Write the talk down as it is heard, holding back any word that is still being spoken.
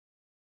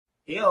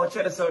Yo,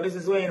 check this out. This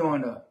is Wayne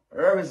Wonder,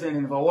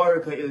 representing for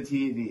Warwick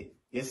LTV.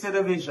 You see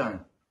the vision,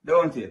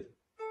 don't it?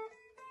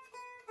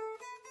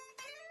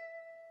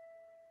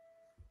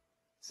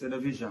 See the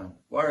vision.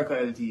 Warwick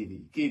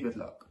LTV. Keep it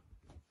locked.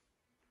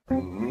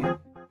 I'm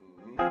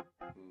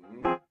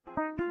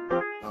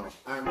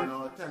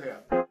gonna tell you.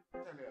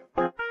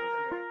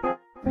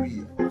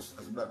 We, us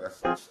as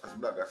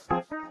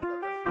bloggers,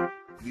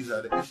 these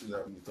are the issues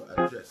that we need to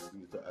address.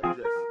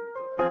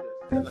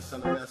 You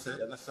understand what I say?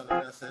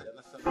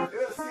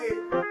 You see?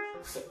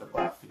 Set the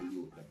bar for the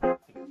youth.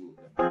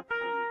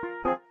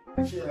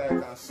 Share, like,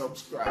 and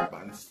subscribe,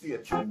 and stay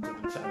tuned to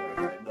the channel. I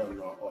don't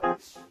know all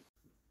this.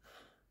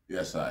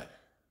 Yes, I.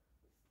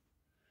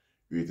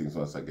 Greetings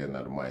once again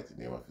in the mighty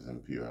name of His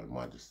Imperial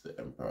Majesty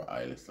Emperor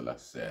Haile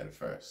Selassie I.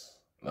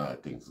 Now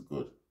things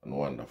good and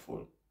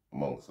wonderful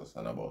amongst us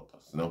and about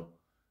us, you know?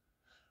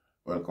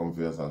 Welcome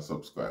viewers and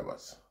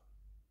subscribers.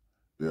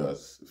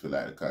 Viewers, if you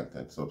like the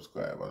content,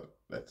 subscribe and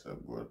let's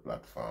grow the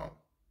platform.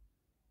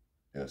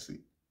 You see.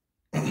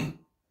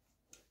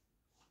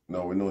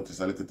 Now we notice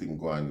a little thing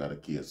going on in the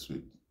case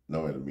with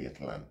Noel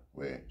Maitland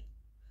where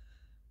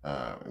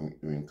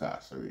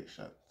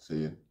incarceration.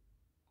 See?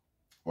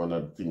 One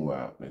of the things that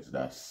happens is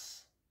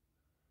that's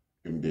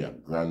in the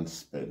Grand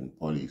Spend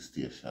police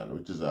station,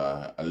 which is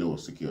a low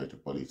security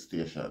police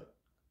station.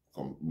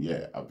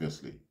 Yeah,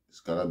 obviously. It's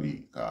gonna be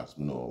because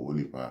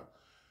a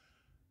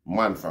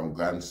man from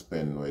Grand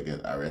Spend will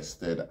get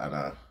arrested and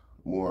a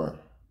more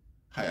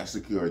higher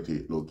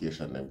security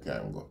location them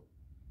can go.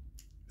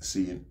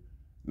 See?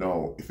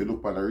 Now, if you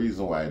look at the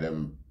reason why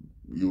them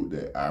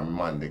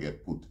man they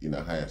get put in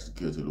a higher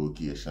security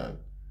location,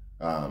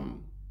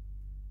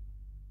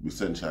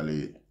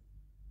 essentially,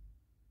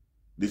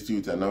 this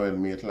youth and Noel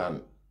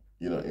Maitland,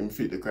 you know, him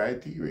fit the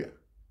criteria.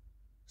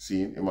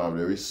 Seeing him have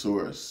the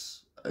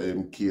resource,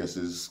 case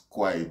is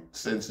quite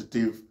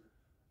sensitive.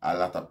 A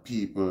lot of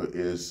people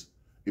is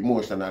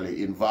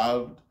emotionally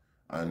involved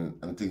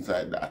and things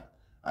like that.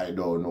 I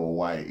don't know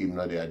why him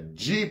not a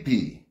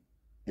GP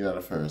in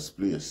the first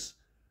place,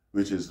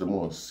 which is the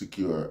most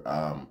secure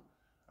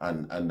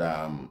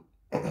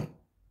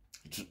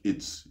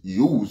it's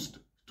used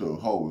to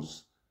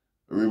house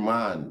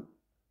remand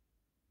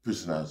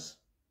prisoners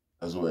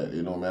as well.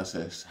 You know, I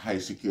say high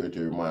security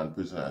remand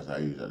prisoners are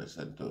usually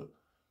sent to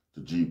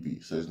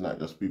GP. So it's not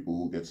just people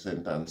who get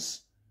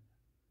sentenced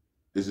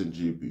isn't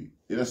GP.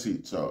 You know,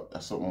 see, so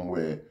that's something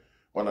where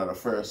one of the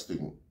first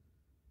thing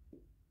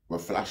will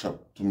flash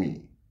up to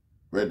me.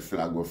 Red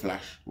flag will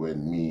flash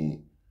when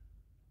me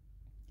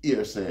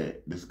hear say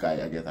this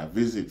guy I get a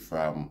visit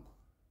from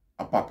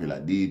a popular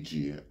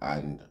DJ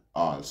and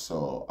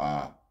also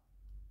a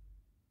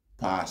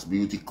past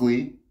beauty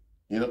queen,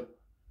 you know.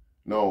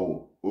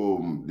 Now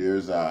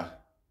there's a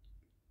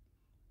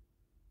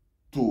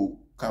two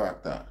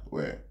character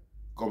where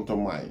come to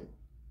mind.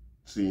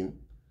 See, and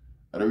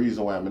the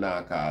reason why I'm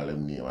not call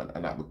them name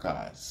and not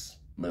because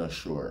I'm not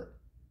sure.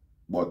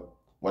 But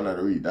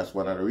that's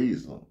one of the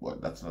reasons,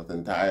 but that's not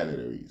entirely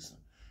the reason.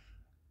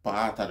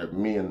 Part of the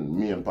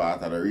main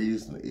part of the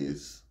reason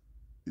is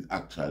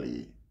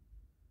actually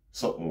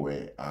something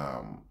where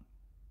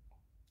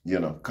you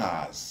know,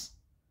 cause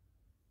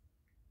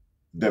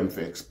them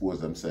to expose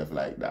themselves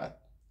like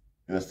that.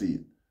 You know,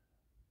 see.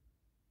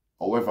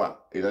 However,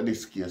 in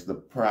this case, the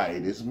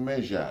pride is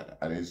measured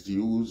and it's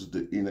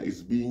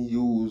being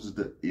used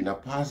in a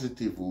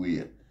positive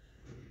way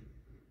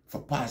for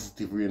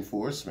positive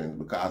reinforcement.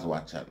 Because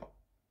watch out.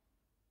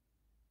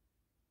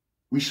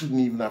 We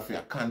shouldn't even have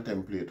to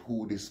contemplate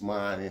who this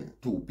man and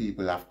two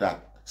people of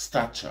that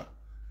stature,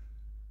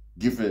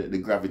 given the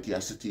gravity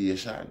of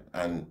situation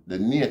and the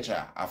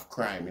nature of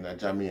crime in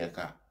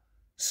Jamaica.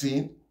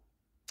 See,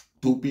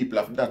 two people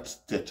of that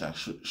stature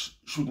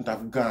shouldn't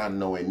have gone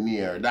nowhere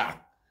near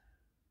that.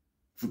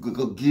 If we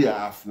could give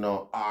off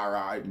no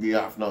alright, give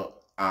off no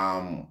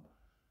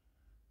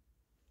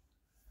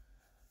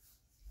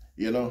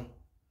you know,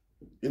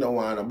 you don't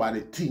want nobody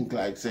think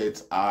like say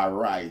it's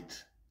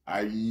alright.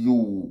 Are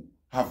you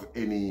have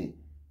any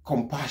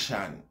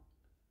compassion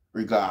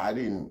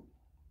regarding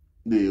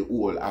the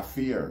whole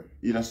affair?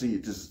 You know, see,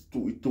 it is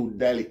too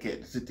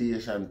delicate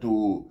situation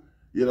to,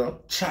 you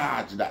know,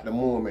 charge at the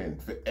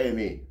moment for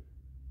any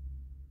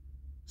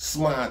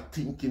smart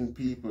thinking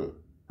people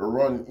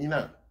run in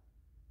a.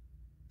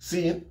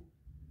 See,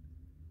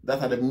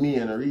 that are the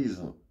main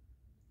reason.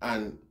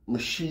 And I'm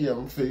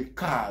ashamed to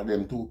call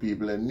them two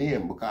people a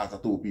name because the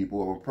two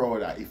people were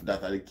proud that if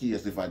that are the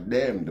case, if are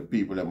them, the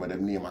people that with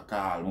them name I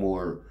call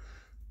more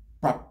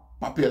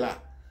popular.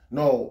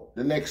 No,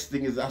 the next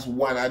thing is that's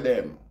one of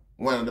them.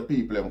 One of the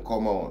people them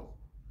come out.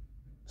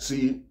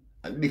 See,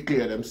 and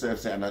declare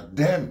themselves saying not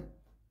them.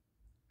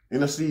 You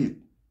know, see,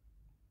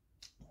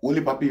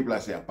 only people I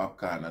say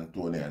Popcorn and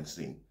Tony and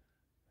sing.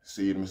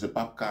 See, Mr.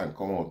 Popcorn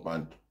come out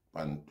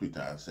on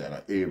Twitter and say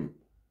that him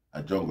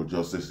a jungle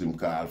justice him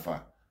call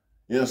for.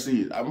 You know,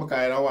 see, I'm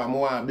kind of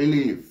want to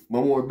believe. I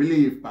more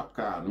believe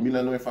Popcorn. I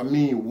don't know if I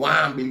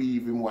want to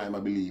believe him, why I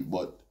believe,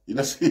 but you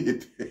know, see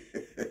it.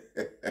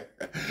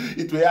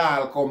 It will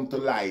all come to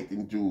light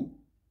in due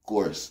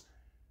course.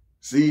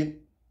 See?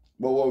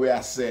 But what we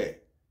are saying,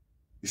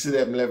 you see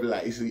them level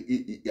like, you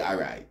see,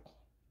 alright.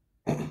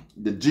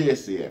 The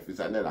JCF is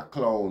another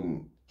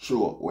clown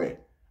show where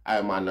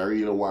I man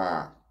really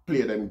want to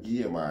play them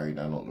game or I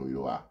don't know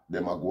you are.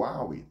 Them a go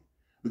on with.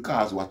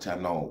 Because what you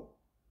know.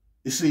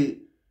 You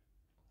see,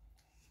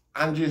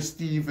 Andre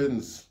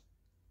Stevens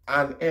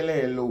and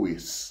L.A.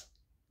 Lewis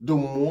do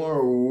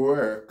more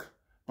work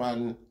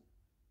on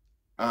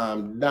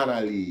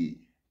Donnelly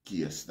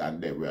case than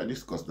them. We will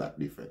discuss that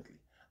differently.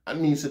 And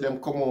means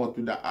them come out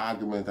with the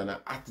argument and an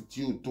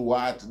attitude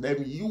towards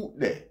them youth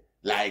there.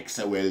 Like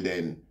say, well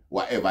then,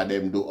 whatever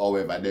them do,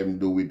 however them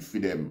do it for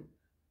them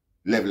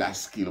level of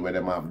skill where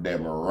them have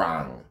them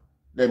wrong.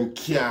 Them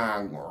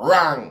can't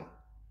wrong.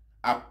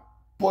 A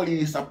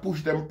police a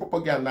push them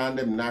propaganda and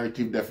them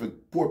narrative there for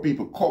poor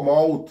people come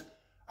out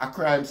a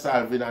crime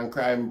solving and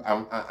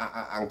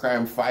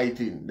crime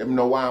fighting. Them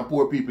no want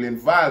poor people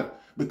involved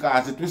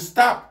because it will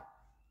stop.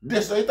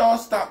 This it all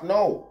stop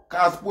now.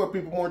 Because poor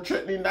people more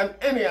threatening than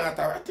any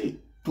authority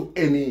to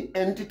any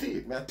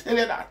entity. I tell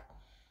you that.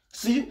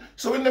 See?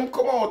 So when them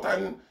come out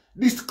and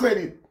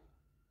discredit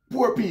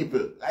poor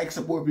people, like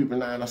some poor people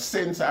now in a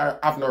sense are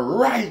have no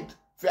right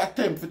for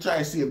attempt to try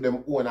to save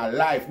them own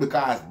life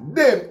because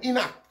them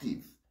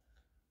inactive.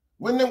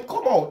 When them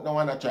come out now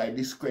and try to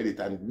discredit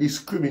and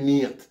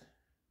discriminate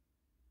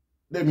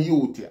them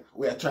youth here,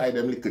 we are trying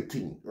them little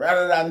thing.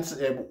 Rather than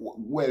say,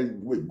 well,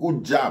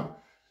 good job.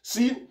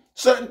 See?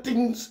 Certain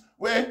things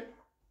where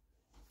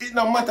it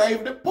no matter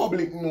if the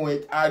public know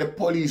it or the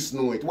police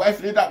know it. Why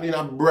if they happen in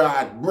a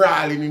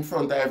brawling in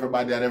front of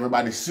everybody and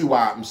everybody see what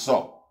happens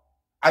so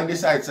and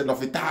decide to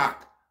enough to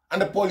talk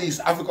and the police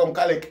have to come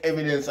collect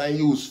evidence and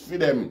use for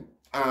them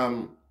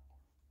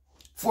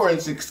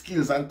forensic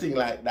skills and things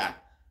like that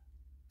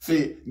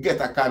to get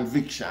a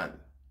conviction.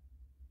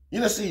 You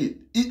know, see,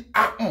 it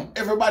happen.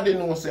 Everybody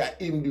knows that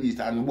him do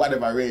it and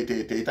whatever rate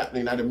it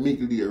happening at the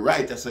middle day,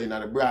 right? So in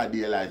the broad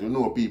daylight, you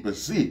know people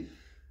see.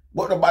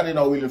 But nobody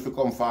now willing to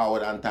come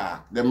forward and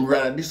talk. Them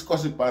rather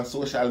discuss it on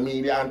social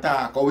media and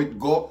talk how it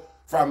go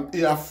from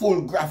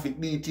full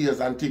graphic details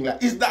and things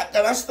like. Is that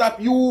gonna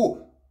stop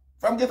you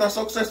from getting a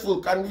successful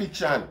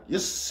conviction? You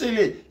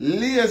silly,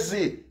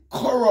 lazy,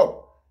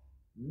 corrupt,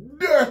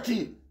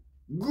 dirty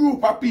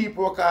group of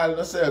people who call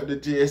themselves the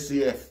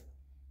JCF.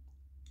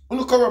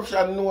 And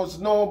corruption knows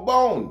no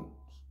bounds.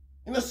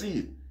 You know,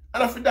 see?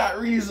 And for that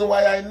reason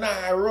why I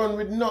now run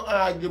with no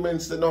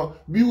arguments to no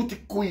beauty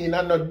queen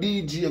and no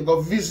DJ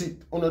go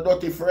visit on a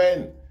dirty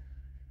friend.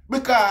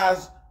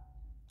 Because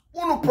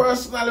uno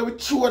personally will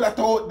throw that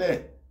out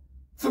there.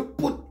 To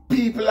put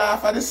people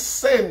off of the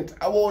scent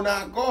I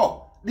wanna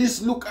go.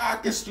 This look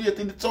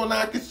orchestrated, it's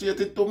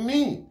unorchestrated to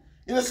me.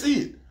 You know,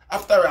 see?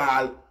 After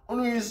all,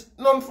 uno is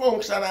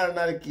non-functional in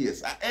the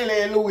case.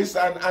 L.A. Lewis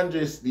and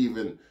Andre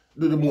Stevens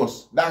do the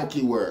most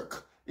donkey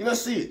work. You know,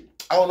 see,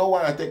 I don't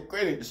want to take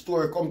credit. The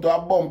story come to a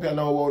bump and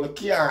now you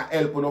can't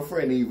help no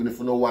friend even if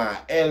you don't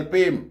want to help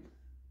him.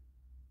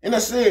 You know,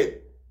 see,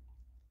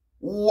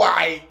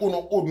 why you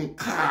wouldn't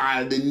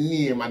call the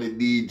name of the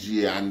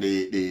DJ and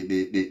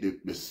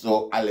the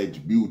so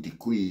alleged beauty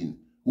queen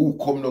who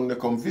come down to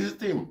come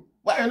visit him?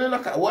 Why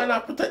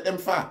not protect them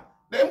for?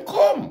 Them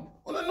come.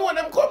 You don't know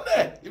them come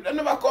there. If they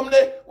never come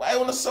there, why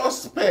you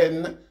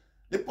suspend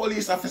the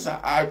police officer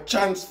or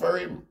transfer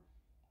him?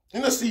 You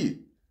know,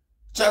 see,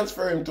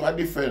 transfer him to a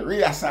different,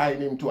 reassign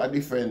him to a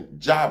different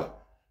job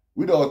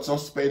without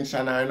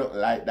suspension or nothing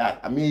like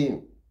that. I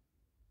mean,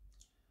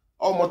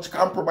 how much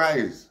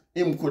compromise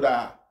him could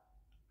have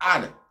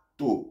add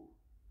to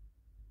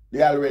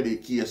the already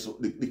case,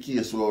 the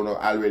case we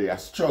already a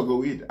struggle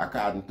with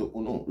according to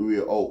the way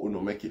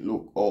how make it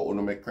look, or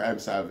make crime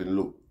solving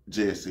look,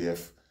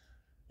 JCF.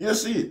 You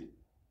see,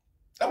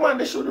 the man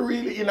they should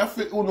really in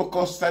a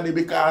custody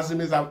because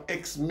him is an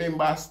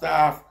ex-member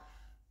staff.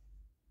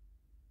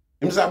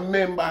 He's a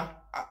member,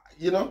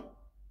 you know.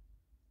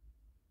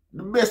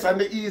 The best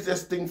and the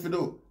easiest thing to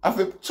do. I have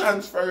to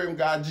transfer him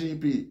to a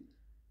GP.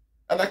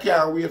 And I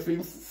can't wait for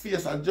him to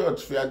face a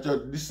judge, for a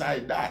judge to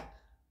decide that.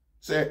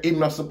 Say him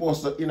not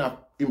supposed to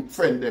him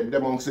friend them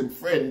amongst him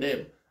friend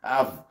them.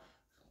 Have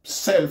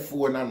cell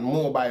phone and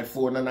mobile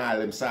phone and all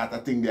them sort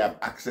of thing. They have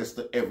access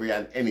to every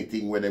and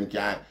anything where them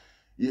can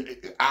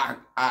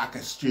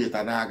orchestrate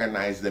and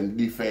organize them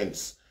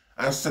defense.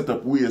 And set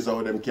up ways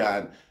how them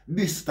can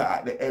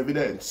distort the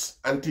evidence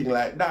and things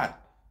like that.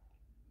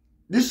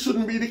 This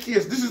shouldn't be the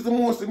case. This is the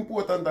most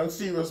important and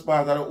serious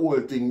part of the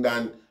whole thing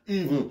than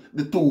even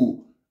the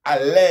two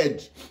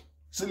alleged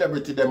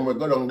celebrity them will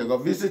go down there go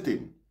visit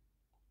him.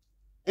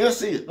 You know,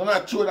 see, you're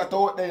not sure that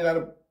out there in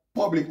the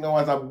public now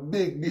as a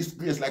big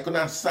disgrace, like you're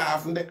not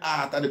soften the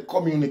heart of the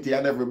community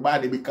and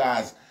everybody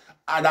because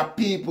other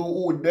people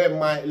who they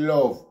might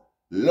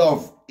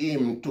love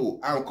him too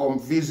and come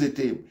visit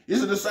him. You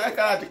see the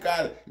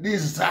psychological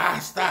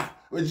disaster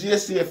what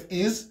JCF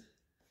is?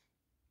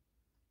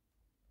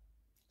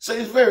 So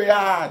it's very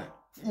hard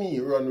for me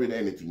to run with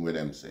anything with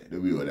them say. The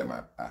way with them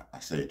I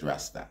say it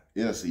Rasta.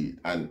 You know see it.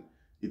 And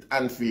it's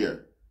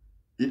unfair.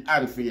 It's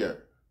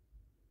unfair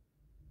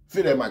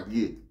for them to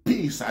get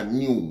piece of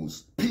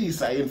news,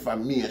 piece of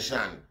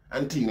information,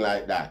 and things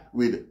like that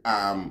with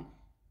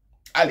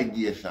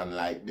allegation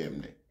like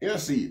them. You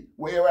see,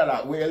 where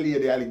lay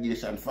the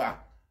allegation for?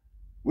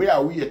 Where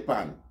are wait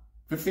pan?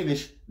 To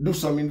finish, do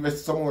some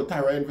more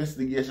thorough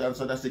investigation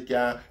so that they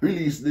can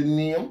release the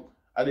name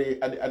of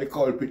the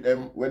culprit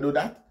them. We do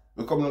that.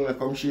 We come along and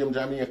come shame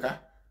Jamaica.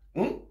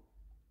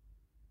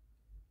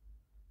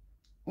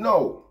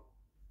 No.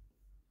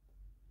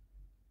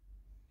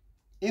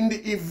 In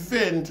the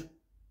event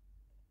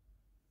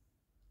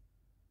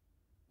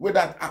where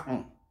that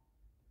happen,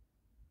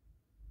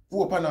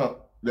 who open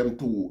up them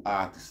two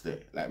artists there,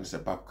 like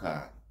Mr.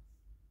 Popcorn,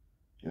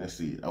 you know,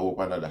 see, I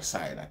open another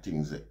side of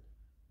things there.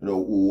 You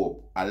know,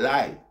 who a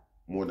lie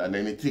more than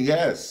anything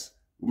else.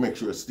 We make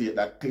sure state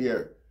that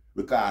clear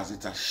because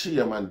it's a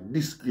shame and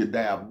disgrace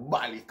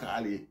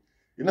diabolically.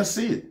 You know,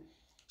 see it.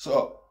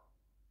 So,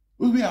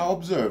 what we are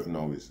observing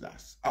now is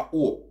that I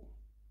hope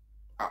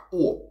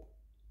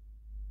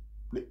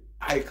the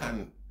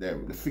icon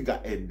them, the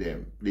figurehead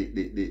them,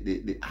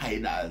 the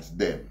idols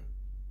them,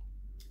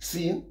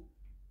 seeing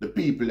the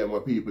people them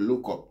where people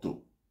look up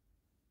to.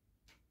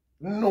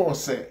 No,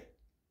 say,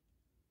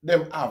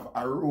 them have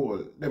a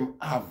role, them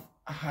have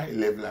a high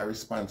level of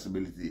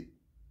responsibility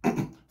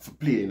for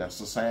playing in a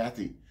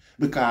society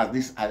because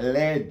this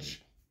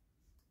alleged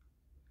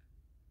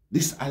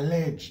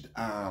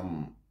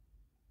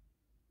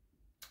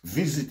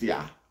visit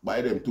here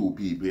by them two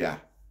people here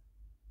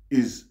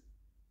is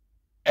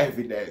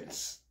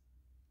evidence.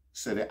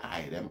 So the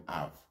them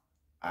have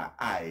a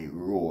high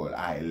role,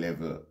 high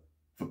level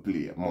for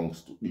play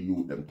amongst the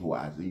youth them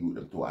towards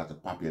the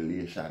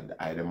population.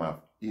 The them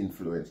have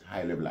influence,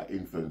 high level of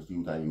influence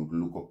youth and youth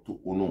look up to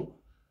Uno.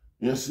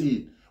 You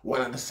see,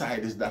 one of the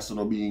sides is that's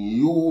being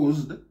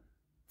used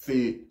for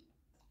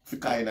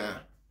kind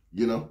of,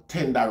 you know,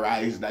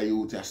 tenderize the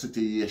youth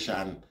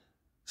situation.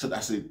 So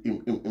that's it,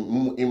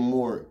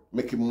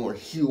 make it more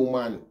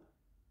human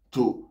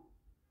to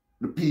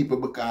the people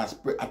because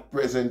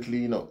presently,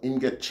 you know, him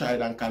get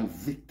tried and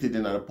convicted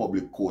in the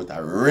public court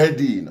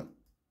already, you know.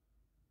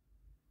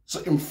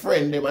 So him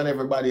friend them and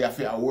everybody have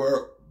to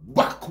work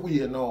back way,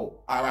 you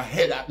know, or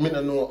ahead at me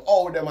don't know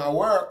how them a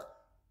work,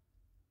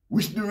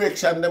 which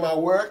direction them a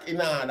work in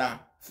order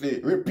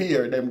to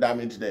repair them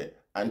damage there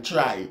and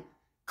try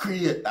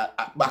create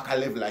that back a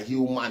level of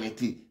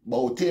humanity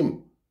about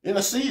him. You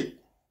know, see it?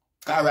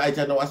 Because right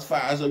now, as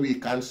far as we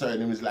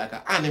concerned, him is like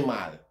an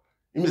animal.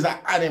 Him is an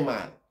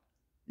animal.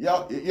 You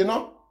know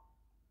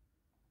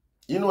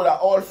that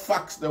all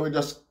facts they were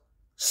just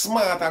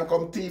smart and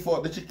come thief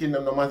out the chicken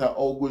no matter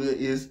how good it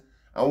is.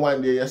 And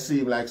one day you see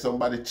him like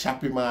somebody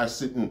chop him or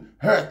sitting,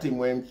 hurt him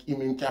when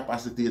him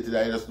incapacitated.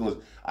 I just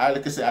knows. I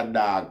like to say a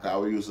dog,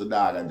 because we use a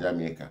dog in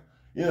Jamaica.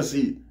 You know,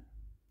 see,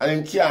 and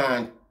him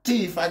can't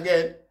thief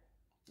again.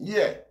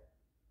 Yeah.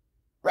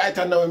 Right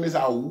now him is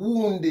a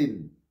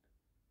wounded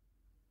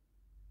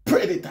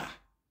predator.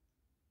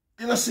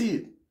 You know, see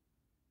it?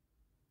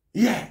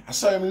 Yeah, I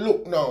saw him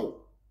look now.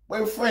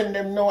 When friend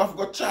them now, I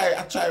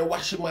try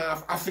wash him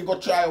off.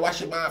 Because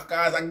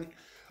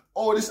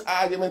all this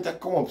argument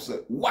that come up,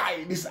 sir.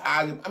 Why this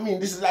argument? I mean,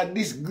 this is a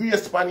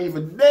disgrace for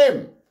even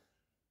them.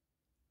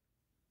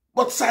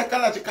 But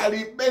psychologically,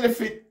 it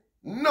benefit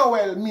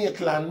Noel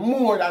Maitland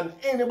more than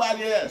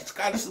anybody else.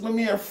 Because this is the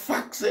mere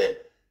fact, say,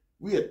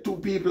 we had two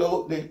people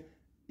out there,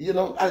 you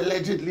know,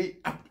 allegedly.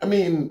 I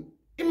mean,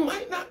 it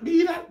might not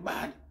be that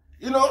bad,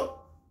 you know.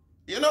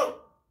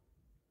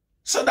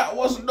 So that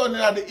wasn't done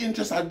in the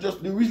interest of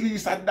just the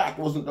release of that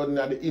wasn't done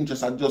in the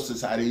interest of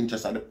justice or the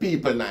interest of the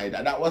people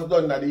neither. That was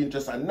done in the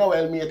interest of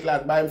Noel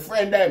Maitland by him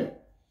friend them.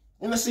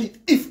 You know, see,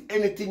 if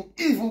anything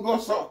even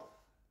goes so,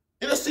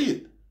 you know, see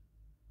it.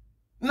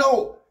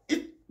 No,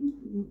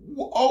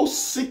 how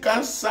sick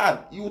and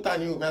sad youth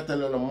and youth may tell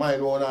you no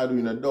mind what I do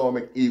in a door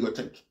make ego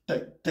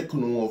take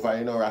no over,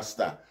 you know,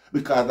 Rasta.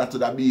 Because that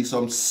would be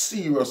some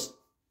serious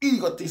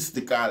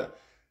egotistical,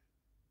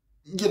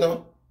 you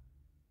know,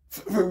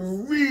 for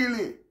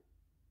really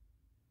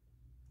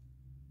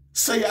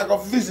say I go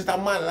visit a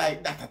man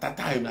like that at a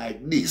time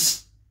like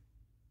this.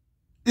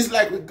 It's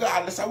like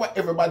regardless of what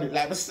everybody,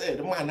 like I said,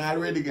 the man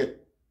already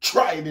get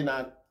tried in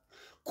a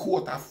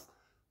court of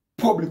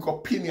public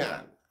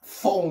opinion,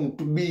 found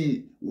to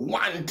be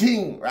one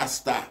thing,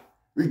 Rasta.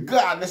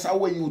 Regardless of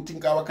what you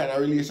think of what kind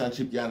of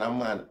relationship you and a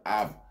man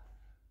have.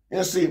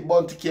 You see,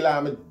 Bounty Killer,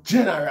 I'm a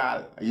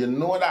general. You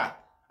know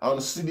that. I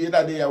want to see the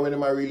other day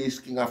when I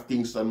released King of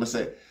Kingston, I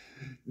say,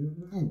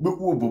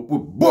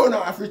 burn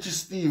off Richie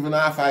Stephen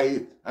after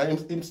it. And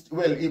he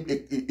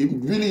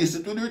released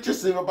it to the Richie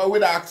Stephen, but we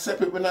don't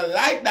accept it. We don't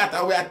like that.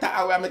 And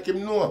we make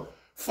him know.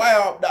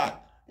 Fire up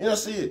that. You know,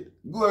 see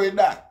it. Go with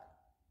that.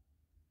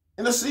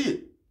 You know, see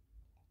it.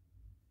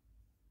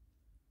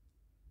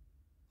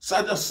 So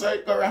I just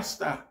say,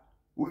 Rasta.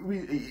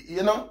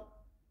 You know?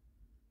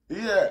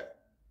 Yeah.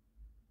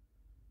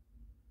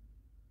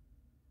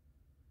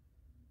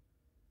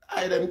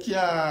 I them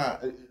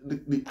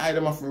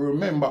them have to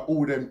remember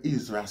who them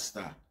is,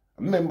 Rasta.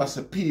 Remember,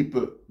 say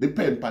people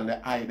depend on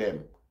the I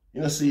them.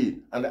 You know,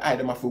 see, and the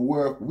item have to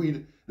work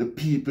with the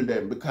people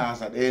them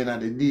because at the end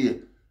of the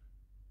day,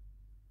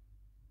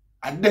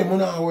 and them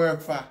not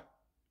work for,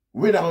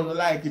 whether you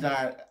like it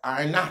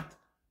or not.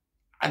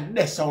 And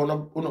that's how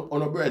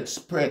on a bread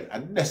spread,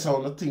 and that's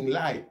how the thing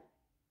like.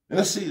 You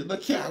know, see, they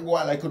can't go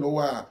out like you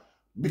want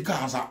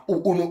because of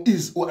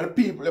is what the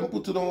people them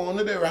put on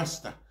the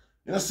rasta.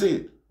 You know,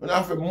 see, you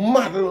have to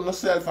model on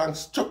yourself and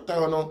structure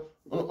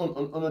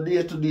on a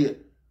day to day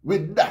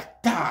with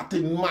that thought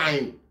in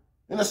mind.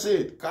 You know,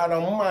 see, because a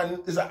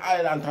man is an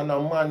island and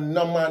a man,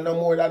 no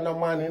more than a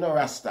man in a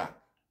rasta.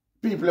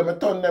 People may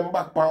turn them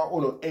back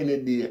on any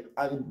day,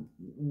 and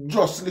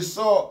justly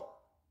so.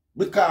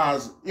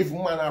 Because if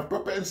man have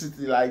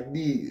propensity like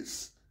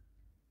this,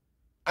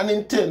 and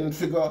intend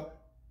figure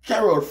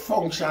carry out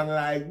function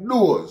like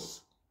those,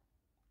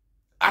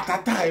 at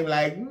a time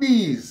like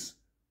this,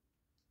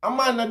 a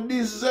man that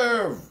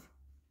deserve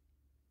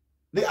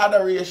the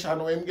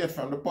adoration we him get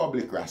from the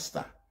public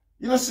rasta.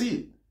 You know,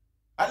 see,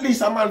 at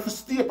least a man for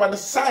stay up on the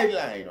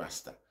sideline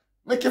rasta.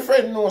 Make your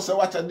friend know, so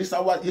watch this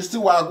or what you see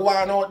what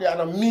going out there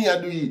and me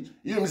I do it.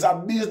 You know, he's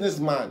a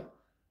businessman.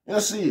 You know,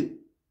 see.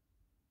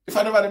 If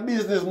I never had a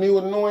business, me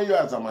would know you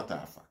as a matter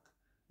of fact.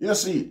 You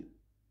see,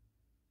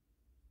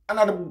 and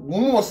the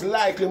most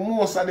likely,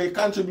 most of the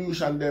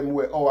contribution them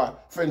where our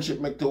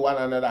friendship make to one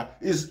another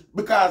is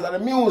because of the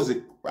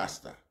music,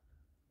 Rasta.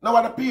 Now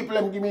what the people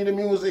them give me the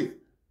music.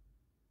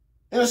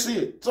 You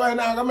see, so I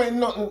now make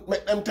nothing,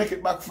 make them take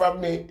it back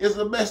from me. It's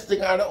the best thing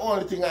and the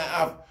only thing I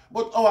have.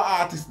 But our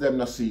artists them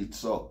not see it,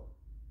 so.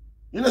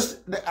 You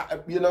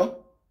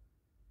know,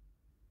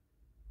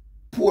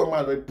 poor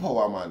man with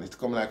power, man. It's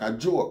come like a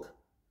joke.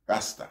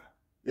 Rasta.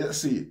 You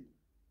see,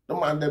 the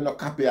man them not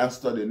copy and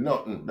study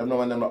nothing. Them no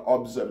man them not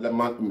observe. Them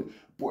man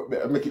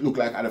make it look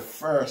like at the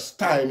first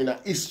time in a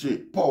history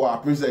power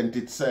present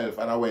itself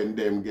and when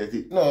them get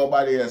it.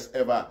 Nobody else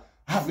ever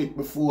have it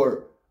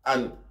before.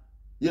 And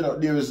you know,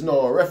 there is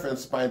no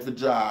reference point for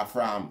draw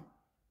from.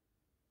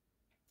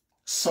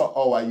 So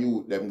our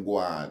youth them go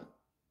on.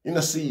 You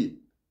know, see.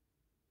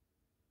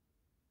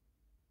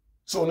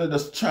 So we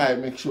just try to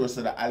make sure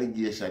so the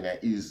allegation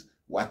is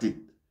what it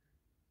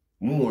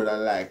more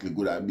than likely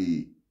gonna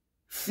be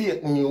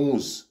fake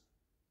news.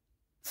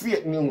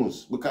 Fake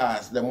news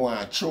because they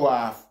want to show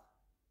off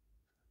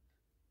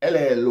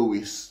L.A.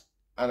 Lewis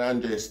and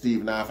Andre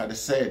Stephen after the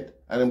said.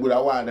 And them would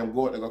want them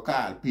go to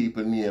call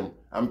people name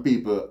and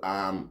people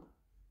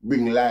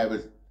bring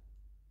live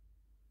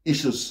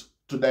issues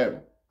to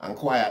them and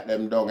quiet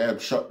them down, help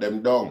shut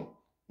them down.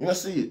 You know,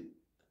 see,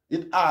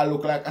 it all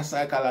look like a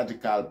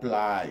psychological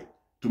play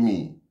to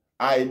me.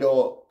 I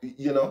don't,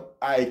 you know,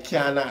 I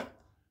cannot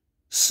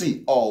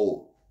see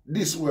how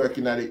this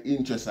working at the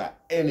interest of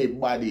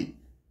anybody.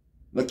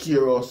 No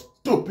care how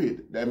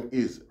stupid them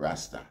is,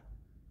 Rasta.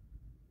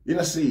 You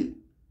know, see,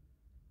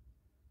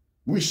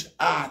 which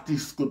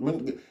artist could,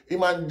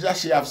 him and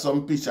Joshy have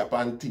some picture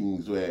and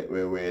things where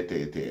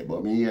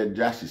but me hear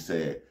Joshy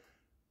say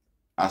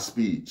a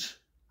speech,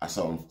 a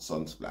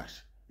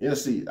sunsplash. You know,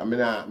 see, I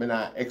mean,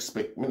 I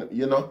expect,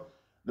 you know,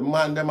 the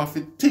man them have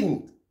to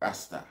think,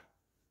 Rasta.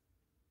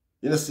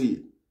 You know,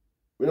 see,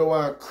 we don't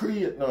want to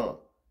create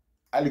no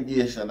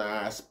allegation or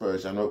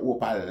aspersion or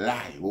hope a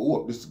lie. We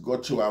hope this go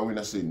through and we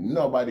don't say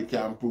nobody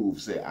can prove,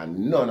 say, and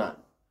none of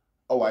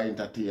our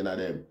entertainer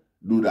them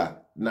do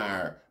that,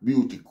 nor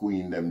beauty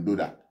queen them do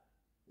that.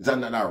 It's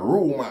another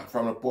rumor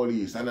from the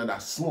police, another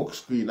smoke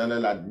screen,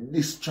 another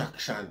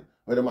distraction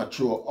where they might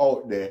throw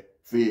out there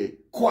for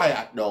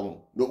quiet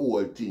down the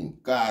whole thing.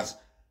 Because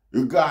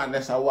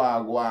regardless of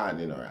what go on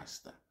in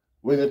Rasta,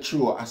 when you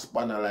throw a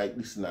spanner like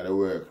this in the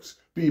works,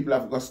 people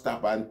have got to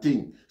stop and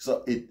think.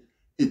 So it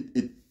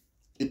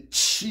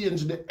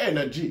changed the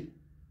energy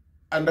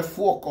and the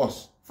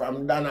focus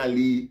from Donna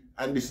Lee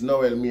and this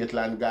Noel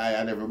Maitland guy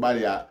and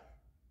everybody at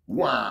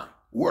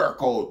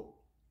work out.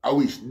 I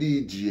wish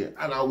DJ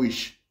and I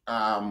wish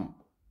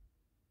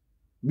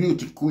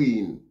Beauty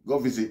Queen go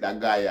visit that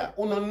guy.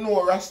 You don't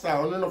know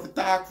Rasta, you don't know if you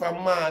talk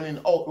from morning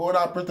out, what do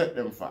I protect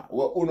them for?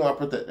 What do I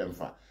protect them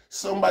for?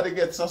 Somebody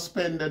gets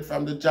suspended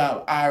from the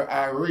job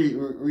or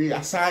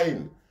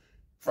reassigned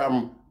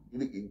from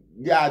the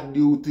guard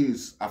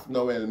duties of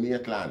Noel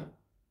Maitland.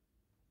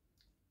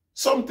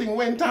 Something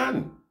went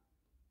on.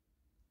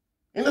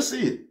 You know,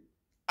 see,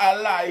 a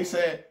lie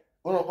say,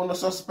 you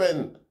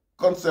suspend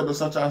constable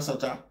such and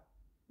such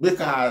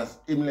because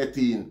him let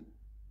in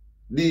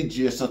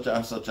DJ such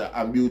and such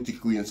and beauty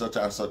queen such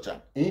and such.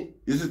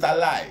 Is it a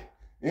lie?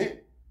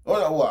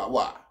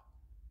 What?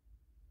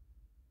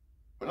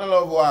 I don't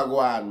love what go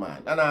on,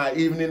 man. And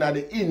even in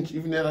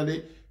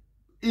the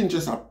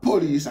interest of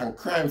police and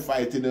crime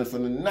fighting, if you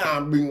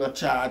not bring no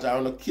charge,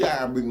 or you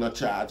can't bring no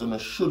charge, you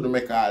shouldn't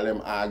make all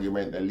them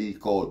arguments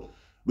leak out.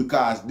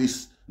 Because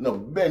this no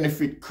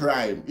benefit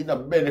crime, it no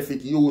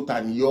benefit youth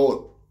and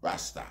youth,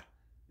 Rasta.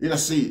 You know,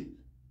 see,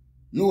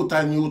 youth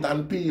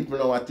and people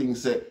know what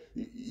things say,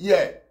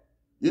 yeah,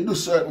 you do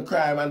certain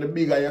crime and the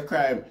bigger your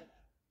crime,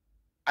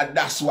 and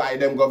that's why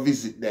them go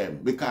visit them,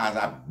 because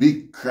a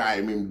big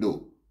crime him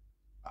do.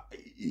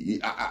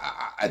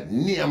 A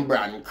name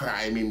brand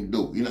crime him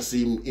do. You know,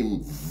 see him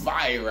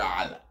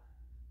viral.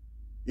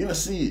 You know,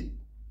 see it.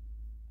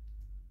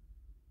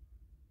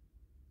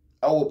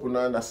 I hope you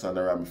understand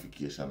the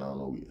ramification on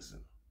the ways.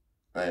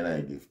 And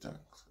I give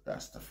thanks.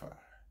 Rastafari.